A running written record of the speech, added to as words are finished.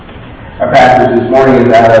Our passage this morning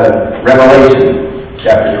is out of Revelation,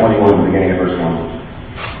 chapter 21, beginning at verse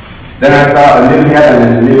 1. Then I saw a new heaven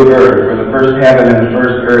and a new earth, for the first heaven and the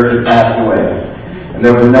first earth had passed away, and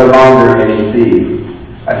there was no longer any sea.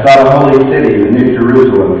 I saw the holy city, the new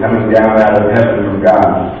Jerusalem, coming down out of heaven from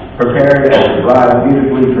God, prepared as a bride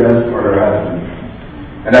beautifully dressed for her husband.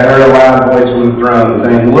 And I heard a loud voice from the throne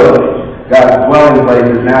saying, "Look, God's dwelling place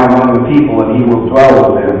is now among the people, and he will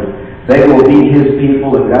dwell with them. They will be his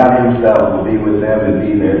people, and God himself will be with them and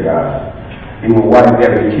be their God. He will wipe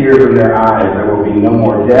every tear from their eyes. There will be no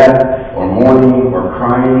more death, or mourning, or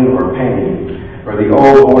crying, or pain, for the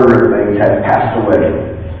old order of things has passed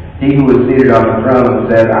away." He who was seated on the throne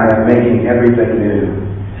said, "I am making everything new."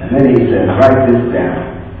 And then he said, "Write this down,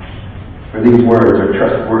 for these words are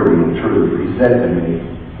trustworthy and true." He said to me,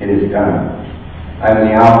 "It is done. I am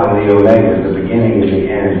the Alpha and the Omega, the beginning and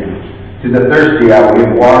the end. To the thirsty I will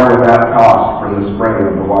give water without cost from the spring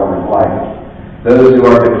of the water of life. Those who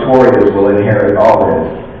are victorious will inherit all this,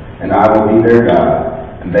 and I will be their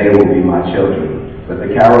God, and they will be my children. But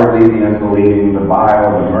the cowardly, the unbelieving, the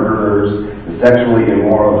vile, the murderers, the sexually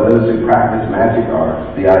immoral, those who practice magic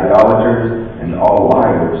arts, the idolaters, and all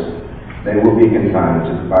liars, they will be consigned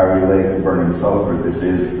to the fiery lake of burning sulfur. This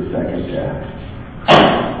is the second death."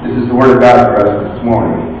 This is the word of God for us this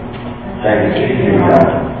morning. Thanks be to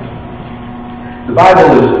God. The Bible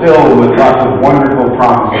is filled with lots of wonderful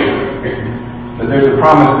promises. But there's a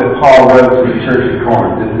promise that Paul wrote to the church at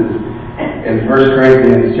Corinth. This is in 1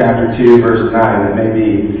 Corinthians chapter 2, verse 9. That may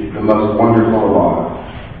be the most wonderful of all.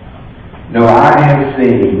 "No eye has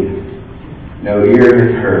seen, no ear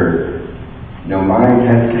has heard, no mind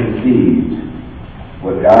has conceived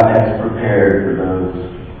what God has prepared for those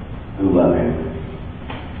who love him."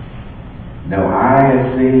 No eye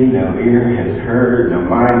has seen, no ear has heard, no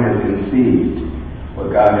mind has conceived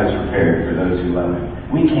what God has prepared for those who love him.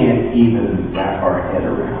 We can't even wrap our head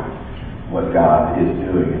around what God is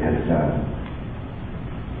doing and has done.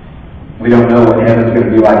 We don't know what heaven's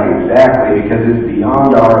going to be like exactly because it's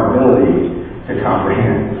beyond our ability to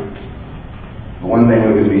comprehend. The one thing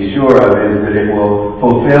we can be sure of is that it will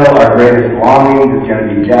fulfill our greatest longings. It's going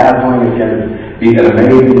to be dazzling. It's going to be an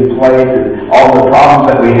amazing place. All the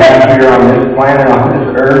problems that we have here on this planet, on this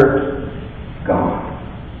earth, gone.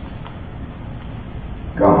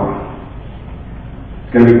 Gone.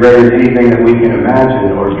 It's going to be greater than anything that we can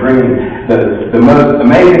imagine or dream. The most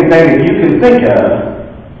amazing thing that you can think of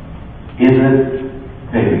isn't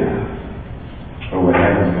big enough for what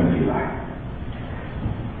heaven's going to be like.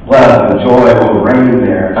 Love and joy will reign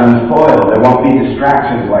there, unspoiled. There won't be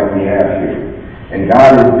distractions like we have here. And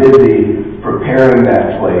God is busy preparing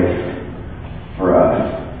that place for us.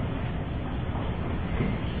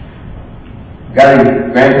 Got any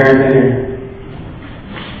grandparents in here?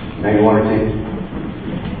 Maybe one or two.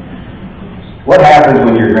 What happens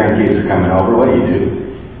when your grandkids are coming over? What do you do?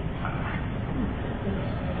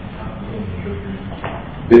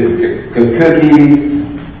 Cook cookies.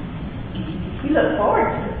 You look forward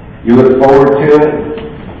to it. You look forward to it.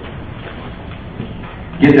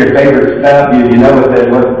 Get their favorite stuff. You know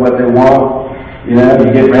what they want. You know,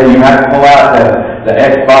 you get ready. You have to pull out the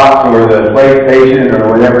Xbox or the PlayStation or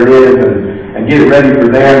whatever it is and get ready for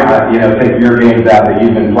them. Take your games out that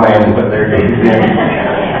you've been playing and put their games in.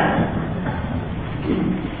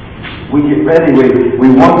 We get ready. We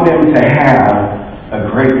want them to have a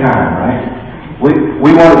great time, right?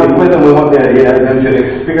 We want to be with them. We want them to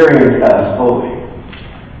experience us fully.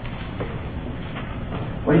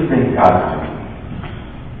 What do you think God's doing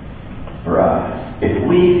for us if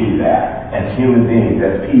we do that as human beings,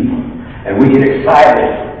 as people, and we get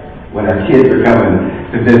excited when our kids are coming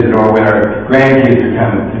to visit, or when our grandkids are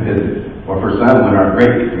coming to visit, or for some, when our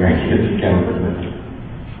great-grandkids are coming to visit?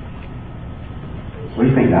 What do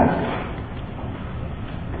you think God's doing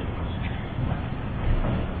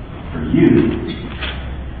for you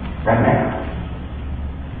right now?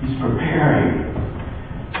 He's preparing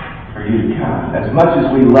for you to come. As much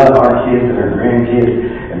as we love our kids and our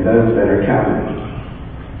grandkids and those that are coming,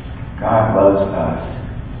 God loves us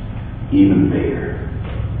even bigger.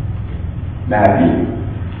 Matthew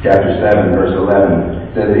chapter 7, verse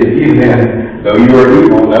 11 says, "If you then, though you are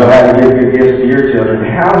evil, know how to give good gifts to your children,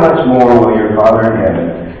 how much more will your Father in heaven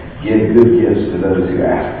give good gifts to those who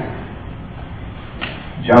ask?"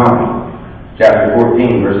 John chapter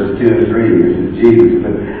 14, verses 2 and 3. This is Jesus.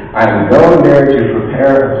 But I am going there to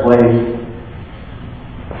prepare a place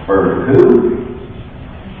for who?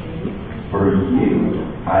 For you.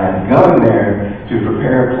 I am going there to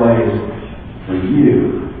prepare a place for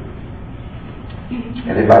you.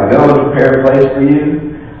 And if I go and prepare a place for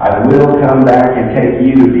you, I will come back and take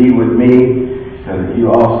you to be with me so that you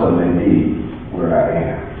also may be where I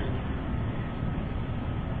am.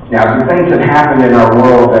 Now, some things that happen in our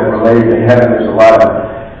world that relate to heaven, there's a lot of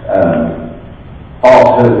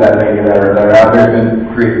falsehoods, I think, that are out there,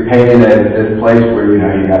 been painted as this place where,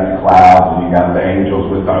 you got the clouds and you got the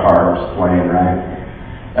angels with the harps playing, right?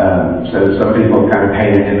 So some people kind of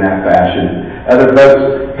paint it in that fashion. Other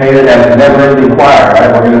folks paint it as a never-ending choir,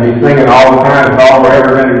 right? We're going to be singing all the time. It's all we're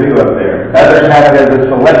ever going to do up there. Others have it as a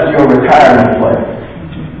celestial retirement place.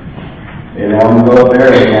 I'm going to go up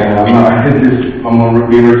there again. I'm going to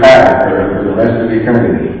be retired for the rest of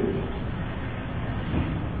eternity.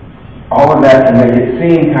 All of that can make it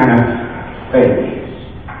seem kind of fake.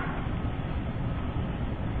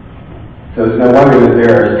 So it's no wonder that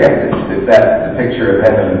there are skeptics if that's the picture of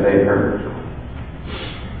heaven that they've heard.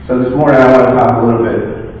 So this morning I want to talk a little bit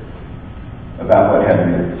about what heaven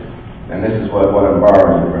is. And this is what I'm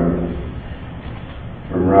borrowing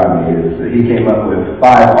from Rodney, is that he came up with 5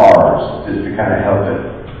 R's just to kind of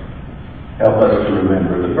help us to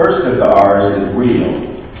remember. The first of the R's is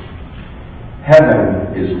real.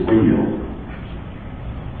 Heaven is real.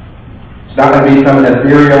 It's not going to be some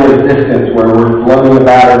ethereal existence where we're floating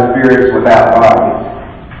about as spirits without bodies.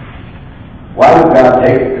 Why would God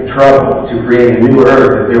take the trouble to create a new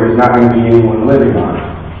earth if there was not going to be anyone living on it?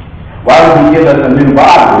 Why would He give us a new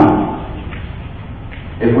body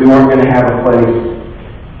if we weren't going to have a place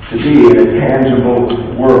to be in a tangible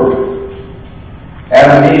world?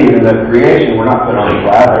 Adam and Eve in the creation were not put on the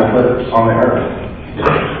cloud, they were put on the earth.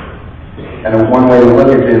 And one way to look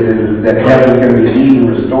at this is that heaven is going to be Eden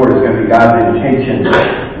restored. It's going to be God's intention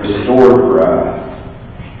restored for us.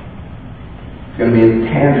 It's going to be a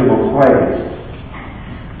tangible place.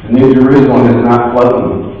 The New Jerusalem is not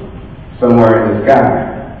floating somewhere in the sky.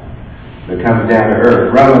 It comes down to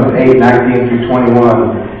earth. Romans 8:19 through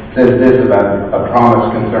 21 says this about a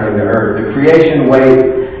promise concerning the earth. The creation waits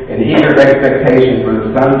in eager expectation for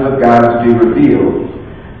the sons of God to be revealed.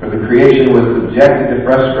 For the creation was subjected to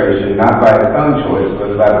frustration, not by its own choice,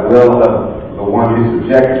 but by the will of the one who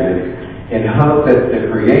subjected it, in hope that the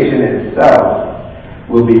creation itself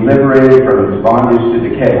will be liberated from its bondage to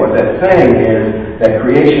decay. What that's saying is that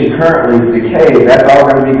creation currently decays. That's all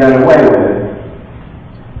going to be done away with.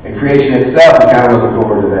 And creation itself is kind of looking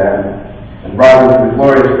forward to that, and brought into the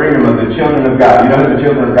glorious freedom of the children of God. You know who the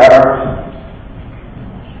children of God are?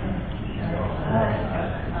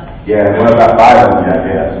 Yeah, well, about 5 of them, I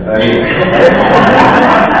guess.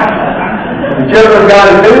 The children of God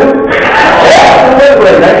is who?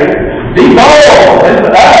 Absolutely. Be bold. It's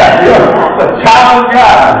us. You're a child of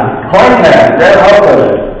God. Claim that. Grab hold of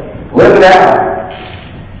it. Live it out.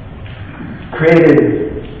 Created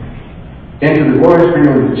into the glorious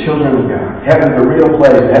freedom of the children of God. Heaven's a real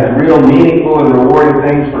place. It has real meaningful and rewarding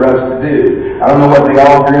things for us to do. I don't know what they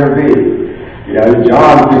all are going to be.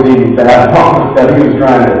 John could be that all the stuff he was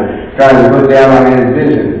trying to put down on his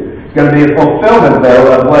vision. It's going to be a fulfillment, though,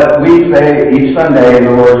 of what we say each Sunday in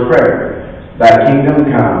the Lord's Prayer. Thy kingdom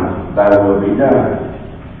come, thy will be done.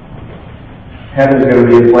 Heaven is going to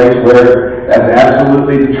be a place where that's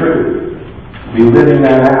absolutely the truth. We'll be living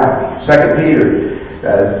that out. 2 Peter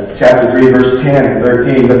chapter 3, verse 10 and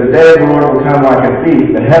 13. But the day of the Lord will come like a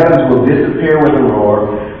thief. The heavens will disappear with a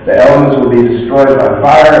roar. The elements will be destroyed by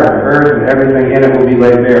fire, and the earth and everything in it will be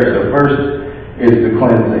laid bare. So first is the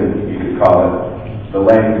cleansing, you could call it, the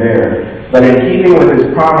laying bare. But in keeping with His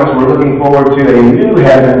promise, we're looking forward to a new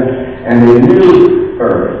heaven and a new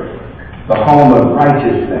earth, the home of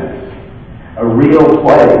righteousness, a real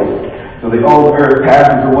place. So the old earth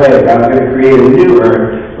passes away. God's going to create a new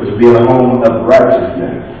earth, which will be a home of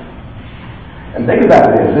righteousness. And think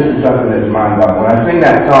about this. This is something that's mind-boggling. When I sing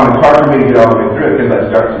that song, it's hard for me to get all the way through it because I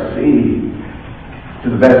start to see, to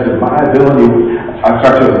the best of my ability, I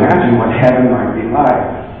start to imagine what heaven might be like.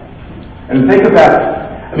 And think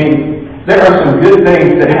about, there are some good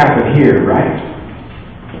things that happen here, right?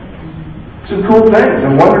 Some cool things,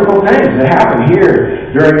 some wonderful things that happen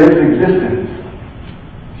here during this existence.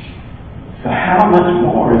 So how much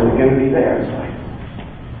more is it going to be there?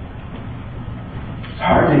 It's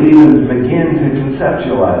hard to even begin to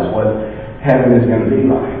conceptualize what heaven is going to be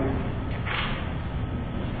like.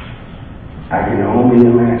 I can only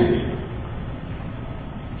imagine.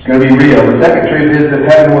 It's going to be real. The second truth is that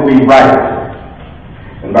heaven will be right.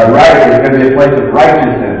 And by right, it's going to be a place of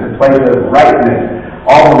righteousness, a place of rightness.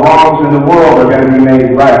 All the wrongs in the world are going to be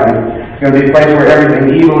made right. It's going to be a place where everything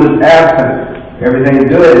evil is absent. Everything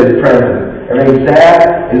good is present. Everything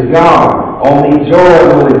sad is gone. Only joy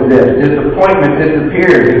will exist. Disappointment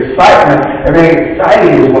disappears. Excitement, everything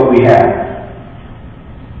exciting is what we have.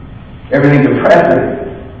 Everything depressing,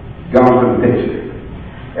 gone from the picture.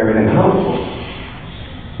 Everything hopeful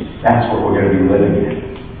That's what we're going to be living in.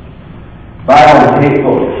 Vile and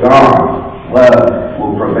hateful, gone. Love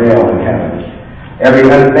will prevail in heaven. Every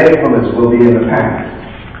unfaithfulness will be in the past.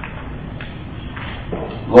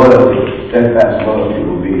 Loyalty, steadfast loyalty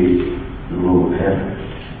will be the rule of heaven.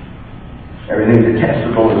 Everything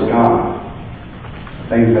detestable is gone. The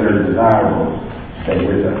things that are desirable stay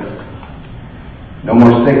with us. No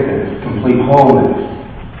more sickness, complete wholeness.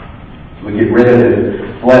 We get rid of this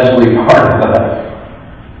fleshly part of us.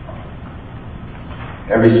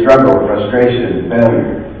 Every struggle, frustration,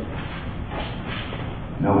 failure.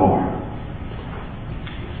 No more.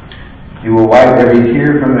 He will wipe every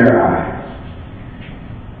tear from their eyes.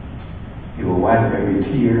 He will wipe every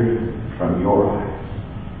tear from your eyes.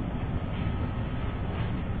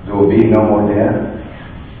 There will be no more death,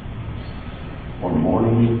 or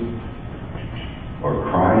mourning, or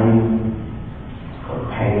crying, or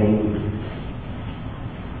pain,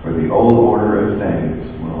 for the old order of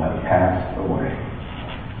things will have passed away.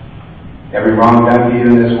 Every wrong done to you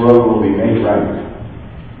in this world will be made right.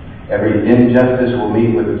 Every injustice will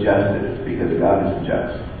meet with justice, because God is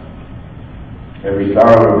just. Every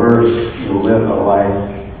sorrow reversed, you will live a life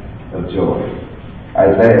of joy.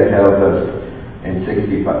 Isaiah tells us in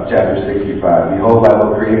chapter 65, Behold, I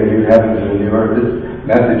will create a new heaven and a new earth. This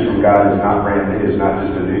message from God is not brand new. It's not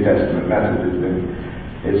just a New Testament message.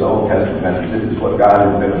 It's an Old Testament message. This is what God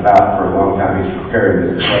has been about for a long time. He's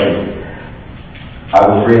preparing this place. I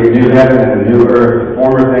will create a new heaven and a new earth. The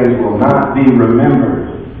former things will not be remembered.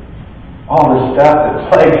 All the stuff that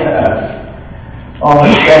plagues us, all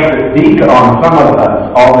the stuff that beats on some of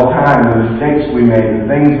us all the time, the mistakes we made, the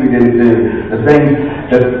things we didn't do, the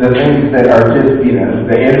things that are just,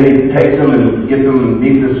 the enemy takes them and gets them and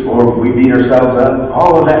beats us, or we beat ourselves up.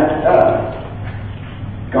 All of that stuff,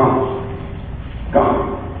 gone.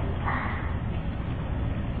 Gone.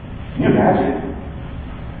 Can you imagine?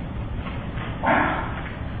 Wow.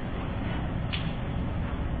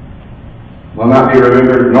 Will not be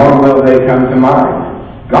remembered, nor will they come to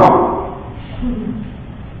mind. Gone.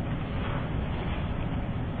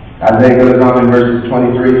 Isaiah goes on in verses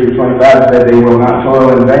 23 through 25, said they will not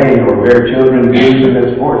toil in vain or bear children due to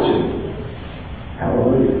misfortune.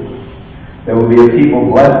 Hallelujah. There will be a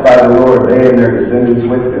people blessed by the Lord, they and their descendants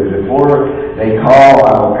with them. Before they call,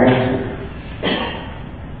 I will answer.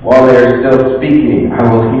 While they are still speaking,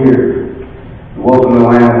 I will hear. The wolf and the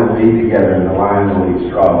lamb will feed together, and the lion will eat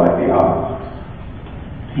straw like the ox.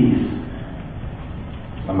 Peace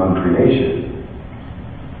among creation.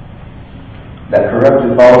 That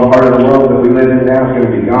corrupted, fallen part of the world that we live in now is going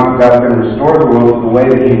to be gone. God's going to restore the world the way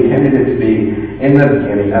that He intended it to be in the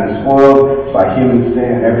beginning, unspoiled by human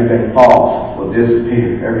sin. Everything false will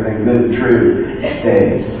disappear. Everything good and true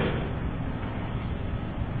stays.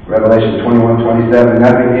 Revelation 21:27,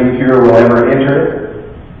 nothing impure will ever enter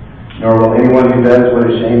it, nor will anyone who does what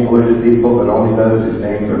is shameful or deceitful, but only those whose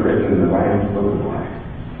names are written in the Lamb's book of life.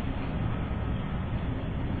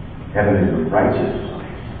 Heaven is a righteous place.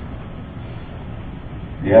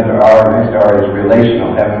 The other R, next R, is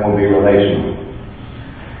relational. Heaven will be relational.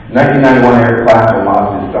 In 1991, Eric Clapton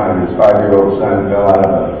lost his son. His 5-year-old son fell out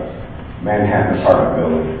of a Manhattan apartment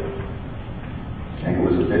building. I think it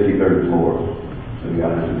was the 53rd floor. So the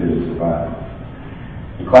others didn't survive.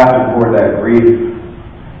 And Clapton poured that grief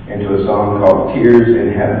into a song called Tears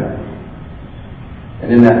in Heaven.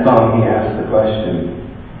 And in that song, he asked the question,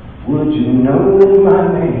 would you know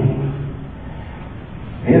my name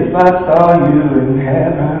if I saw you in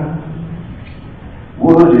heaven?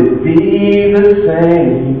 Would it be the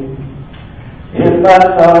same if I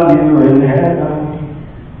saw you in heaven?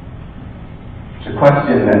 It's a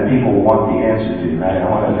question that people want the answer to, right? I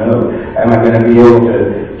want to know, am I going to be able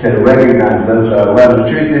to recognize those who I've loved? The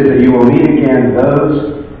truth is that you will meet again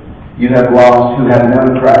those you have lost who have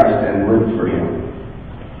known Christ and lived for Him.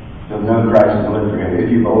 Who have known Christ and lived for Him.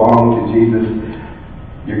 If you belong to Jesus,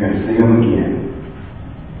 you're going to see Him again.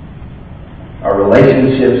 Our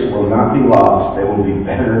relationships will not be lost. They will be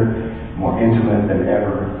better, more intimate than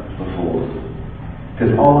ever before.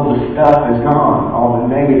 Because all of the stuff is gone. All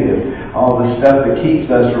the negative, all the stuff that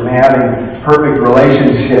keeps us from having perfect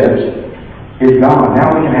relationships is gone.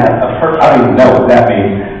 Now we can have I don't even know what that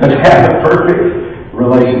means, but to have a perfect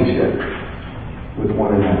relationship with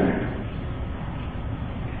one another.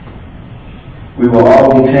 We will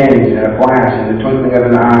all be changed in a flash, in the twinkling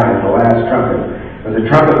of an eye, at the last trumpet. For the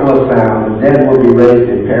trumpet will sound, the dead will be raised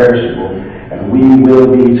imperishable, and we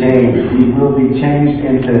will be changed. We will be changed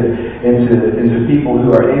into people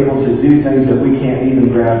who are able to do things that we can't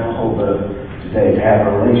even grab hold of today, to have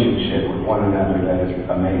a relationship with one another that is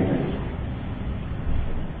amazing.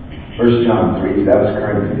 1 John 3, that was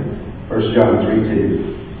Corinthians. 1 John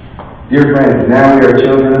 3:2. Dear friends, now we are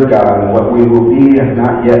children of God, and what we will be has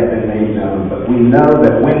not yet been made known. But we know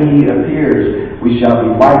that when He appears, we shall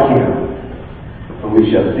be like Him, for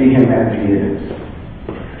we shall see Him as He is.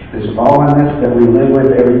 This fallenness that we live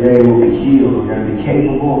with every day will be healed. We're going to be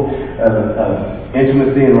capable of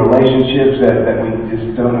intimacy and relationships that we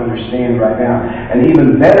just don't understand right now. And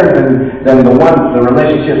even better than the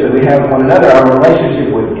relationships that we have with one another, our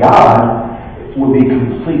relationship with God will be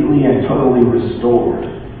completely and totally restored,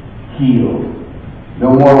 healed.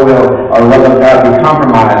 No more will our love of God be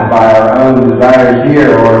compromised by our own desires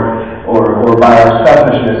here or by our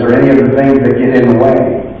selfishness or any of the things that get in the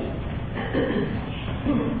way.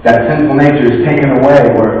 That sinful nature is taken away,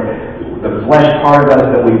 where the flesh part of us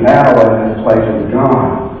that we battle in this place is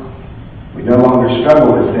gone. We no longer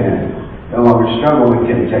struggle with sin, no longer struggle with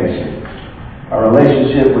temptation. Our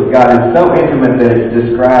relationship with God is so intimate that it's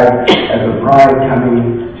described as a bride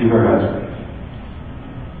coming to her husband.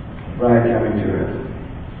 A bride coming to her husband.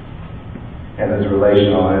 Heaven's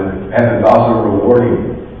relational, and heaven's also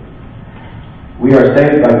rewarding. We are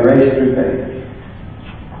saved by grace through faith,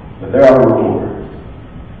 but there are rewards.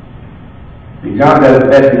 John does the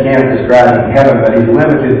best he can describing heaven, but he's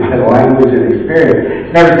limited by the language and experience.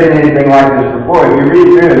 He's never seen anything like this before. If you read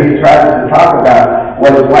through it, he tries to talk about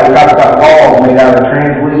what it's like. He talks about walls made out of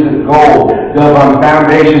translucent gold, built on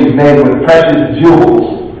foundations made with precious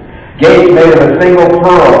jewels, gates made of a single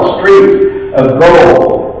pearl, streets of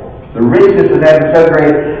gold. The richness of heaven is so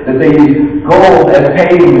great that they use gold as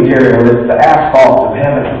paving material. It's the asphalt of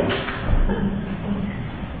heaven.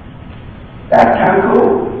 That's kind of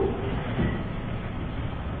cool.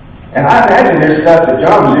 And I imagine there's stuff that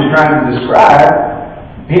John was just trying to describe.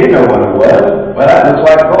 He didn't know what it was, but that looks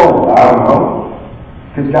like gold. I don't know.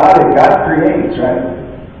 Because God creates, right?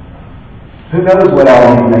 Who knows what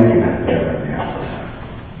all He's making out there right now?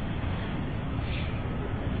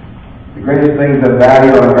 The greatest things of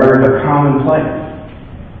value on earth are commonplace.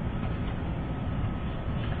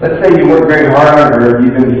 Let's say you work very hard on earth,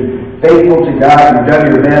 you've been faithful to God, you've done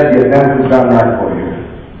your best, yet nothing's done right for you.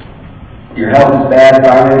 Your health is bad,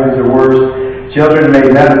 finances are worse, children make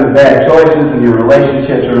none of the bad choices, and your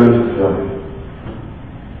relationships are unfulfilled.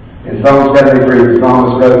 In Psalm 73, the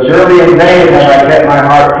psalmist wrote, "Surely in vain have I kept my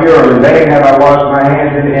heart pure, in vain have I washed my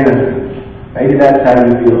hands in innocence." Maybe that's how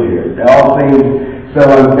you feel here. It all seems so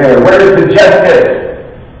unfair. Where is the justice?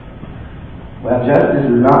 Well, justice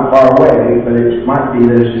is not far away, but it might be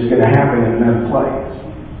that it's just going to happen in another place.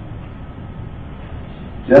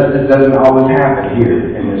 Justice doesn't always happen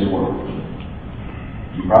here in this world.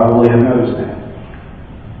 You probably have noticed that.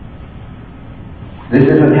 This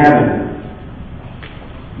isn't heaven,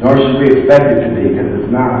 nor should we expect it to be, because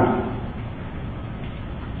it's not.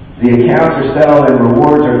 The accounts are settled and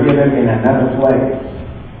rewards are given in another place,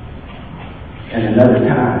 and another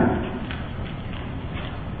time.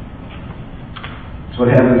 That's what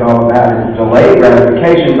heaven's all about. It's delayed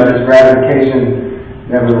gratification, but it's gratification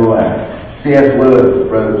nevertheless. C.S. Lewis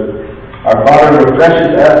wrote, "Our Father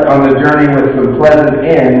refreshes us on the journey with some pleasant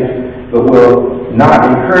ends, but will not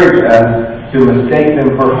encourage us to mistake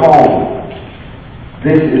them for home.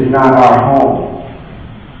 This is not our home.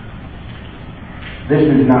 This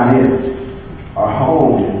is not it. Our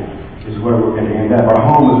home is where we're going to end up. Our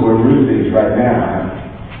home is where Ruth is right now.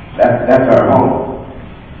 That's our home."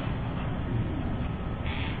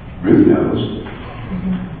 Ruth knows.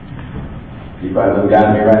 You probably look down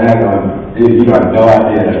at me right now going, "Dude, you have no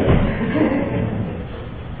idea."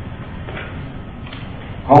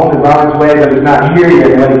 Home is on its way, but it's not here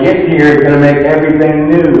yet. When it gets here, it's going to make everything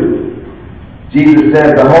new. Jesus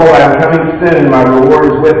said, "Behold, I am coming soon. My reward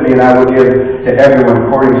is with me, and I will give to everyone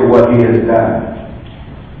according to what he has done."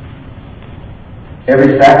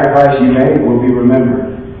 Every sacrifice you made will be remembered.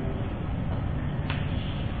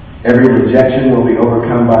 Every rejection will be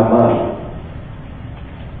overcome by love.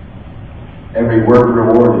 Every work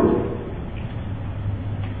rewarded.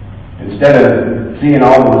 Instead of seeing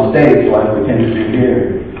all the mistakes like we tend to do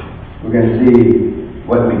here, we're going to see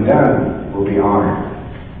what we've done will be honored.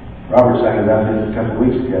 Robert sang about this a couple of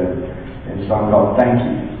weeks ago in a song called "Thank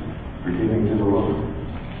You for Giving to the Lord."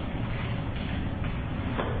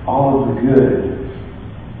 All of the good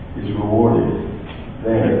is rewarded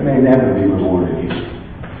there. It may never be rewarded here.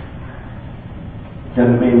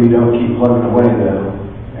 Doesn't mean we don't keep plugging away though.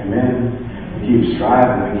 Amen? We keep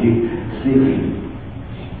striving, we keep seeking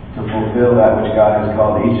to fulfill that which God has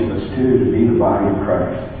called each of us to be the body of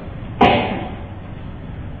Christ.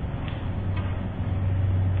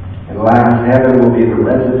 And last, heaven will be the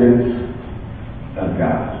residence of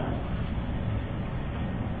God.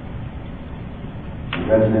 The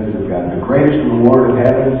residence of God. The greatest reward of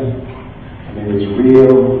heaven, I mean, it's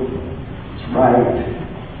real, right,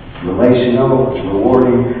 relational, it's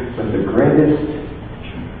rewarding, but the greatest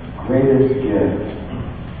gift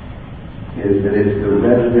is that it's the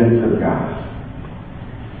residence of God.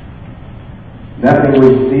 Nothing we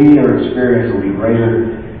see or experience will be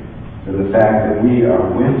greater than the fact that we are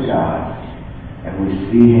with God and we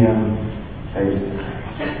see Him face to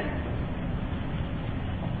face.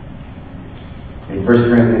 In 1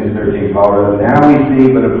 Corinthians 13, Paul wrote, "Now we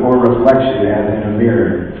see but a poor reflection as in a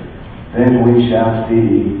mirror. Then we shall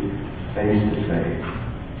see face to face.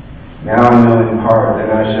 Now I know in part, then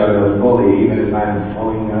I shall know fully, even as I am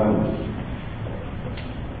fully known."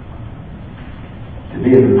 To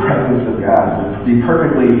be in the presence of God, to be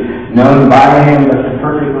perfectly known by Him, but to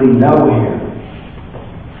perfectly know Him.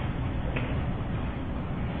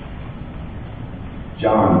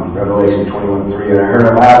 John, Revelation 21:3, "And I heard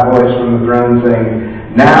a loud voice from the throne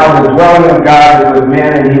saying, 'Now the dwelling of God is with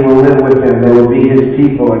men, and He will live with them. They will be His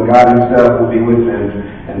people, and God Himself will be with them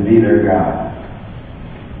and be their God.'"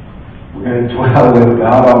 We're going to dwell with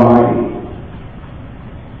God Almighty.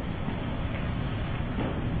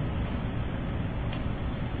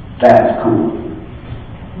 That's cool.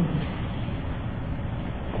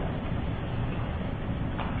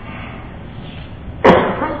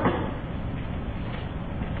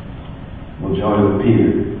 We'll join with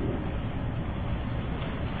Peter.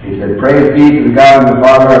 He said, "Praise be to the God and the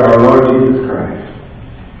Father of our Lord Jesus Christ.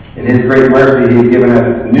 In His great mercy, He has given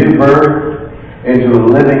us new birth into a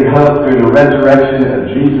living hope through the resurrection of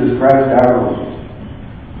Jesus Christ our Lord."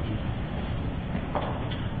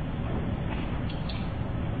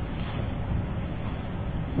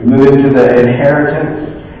 We move into the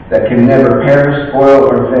inheritance that can never perish, spoil,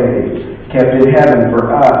 or fade, kept in heaven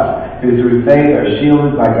for us, who through faith are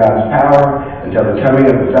shielded by God's power until the coming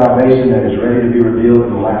of the salvation that is ready to be revealed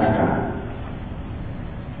in the last time.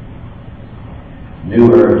 New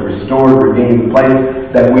earth, restored, redeemed, place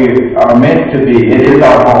that we are meant to be. It is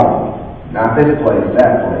our home. Not this place,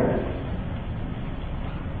 that place.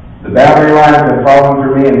 The boundary lines have fallen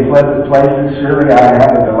for me in pleasant places. Surely I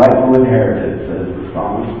have a delightful inheritance, says the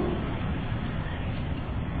psalmist.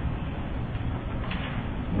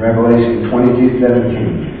 In Revelation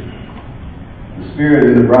 22:17, the Spirit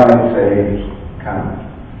and the bride say, "Come."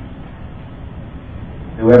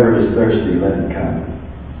 Whoever is thirsty, let him come.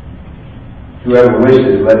 Whoever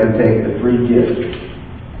wishes, let him take the free gift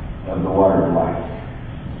of the water of life.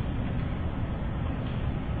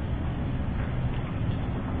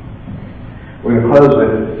 We're going to close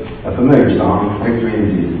with a familiar song, "Victory in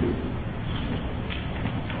Jesus."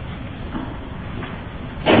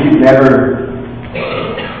 If you've never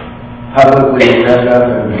publicly stepped up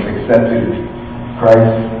and accepted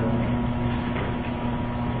Christ,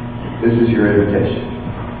 this is your invitation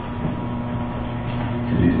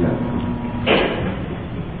to do so.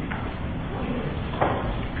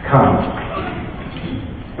 Come,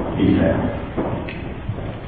 He said.